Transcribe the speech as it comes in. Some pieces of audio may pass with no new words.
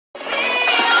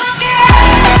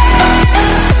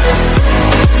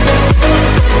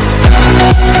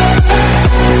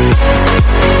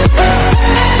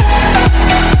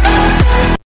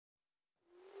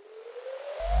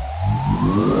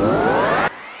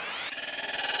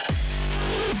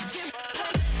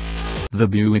The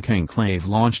Buick Enclave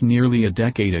launched nearly a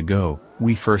decade ago.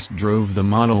 We first drove the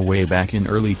model way back in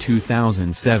early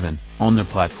 2007, on the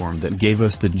platform that gave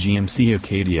us the GMC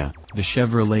Acadia, the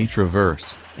Chevrolet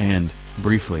Traverse, and,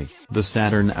 briefly, the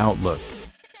Saturn Outlook.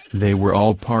 They were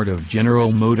all part of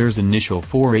General Motors' initial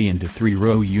foray into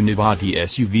three-row unibody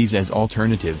SUVs as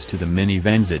alternatives to the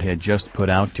minivans it had just put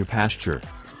out to pasture.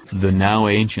 The now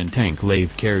ancient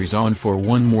Enclave carries on for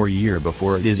one more year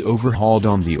before it is overhauled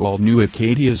on the all-new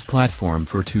Acadia's platform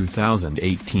for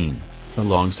 2018,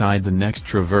 alongside the next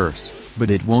Traverse, but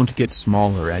it won't get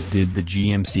smaller as did the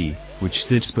GMC, which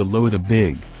sits below the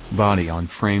big,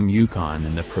 body-on-frame Yukon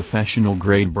in the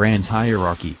professional-grade brand's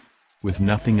hierarchy. With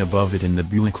nothing above it in the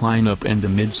Buick lineup and the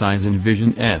midsize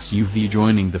Envision SUV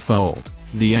joining the fold,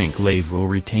 the Enclave will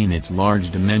retain its large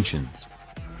dimensions.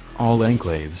 All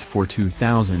Enclaves for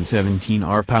 2017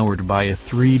 are powered by a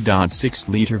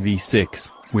 3.6-liter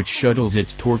V6, which shuttles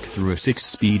its torque through a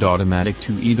 6-speed automatic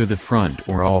to either the front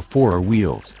or all four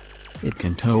wheels. It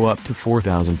can tow up to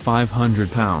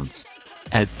 4,500 pounds.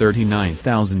 At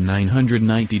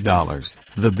 $39,990,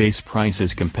 the base price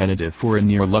is competitive for a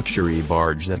near-luxury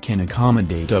barge that can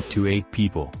accommodate up to 8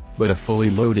 people, but a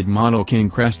fully loaded model can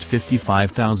crest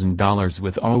 $55,000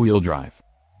 with all-wheel drive.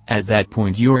 At that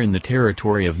point you're in the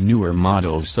territory of newer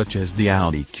models such as the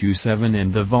Audi Q7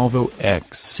 and the Volvo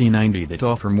XC90 that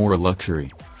offer more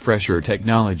luxury, fresher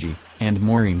technology, and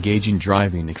more engaging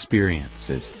driving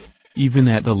experiences. Even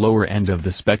at the lower end of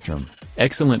the spectrum,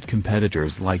 excellent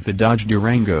competitors like the Dodge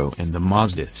Durango and the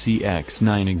Mazda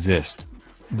CX-9 exist.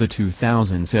 The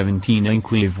 2017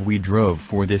 Enclave we drove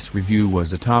for this review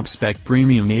was a top-spec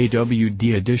Premium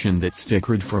AWD edition that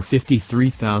stickered for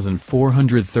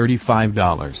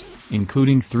 $53,435,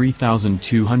 including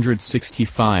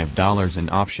 $3,265 in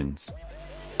options.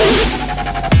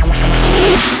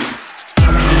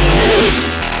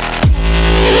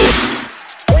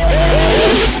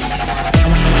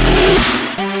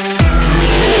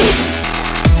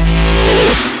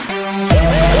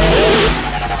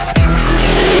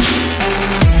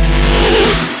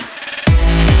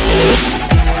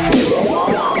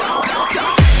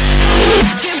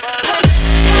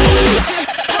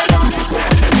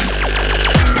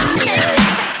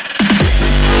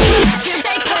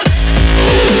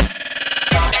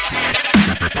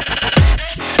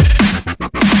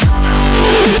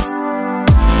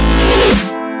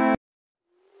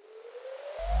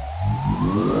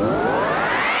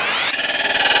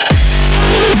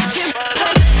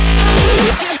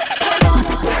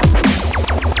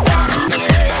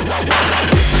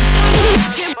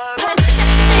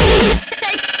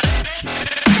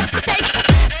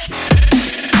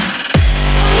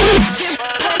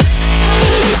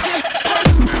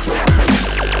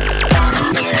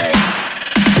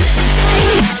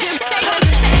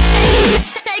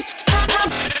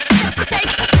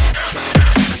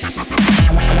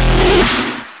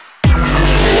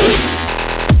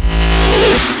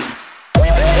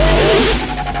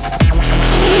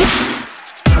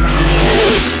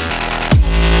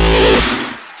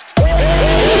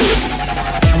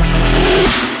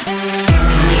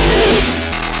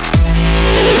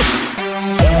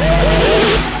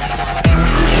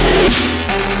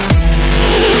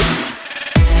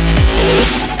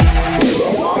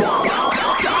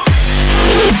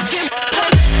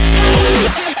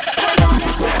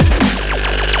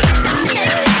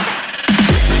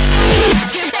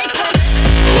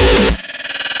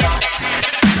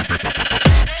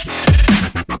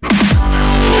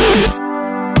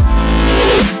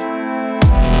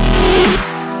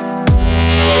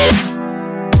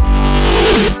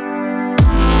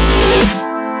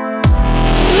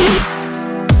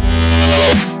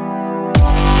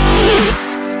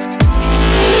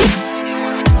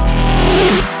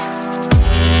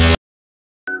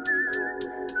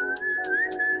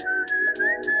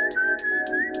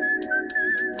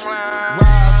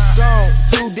 Rob Stone,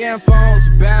 2 damn phones,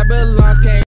 Babylon's came.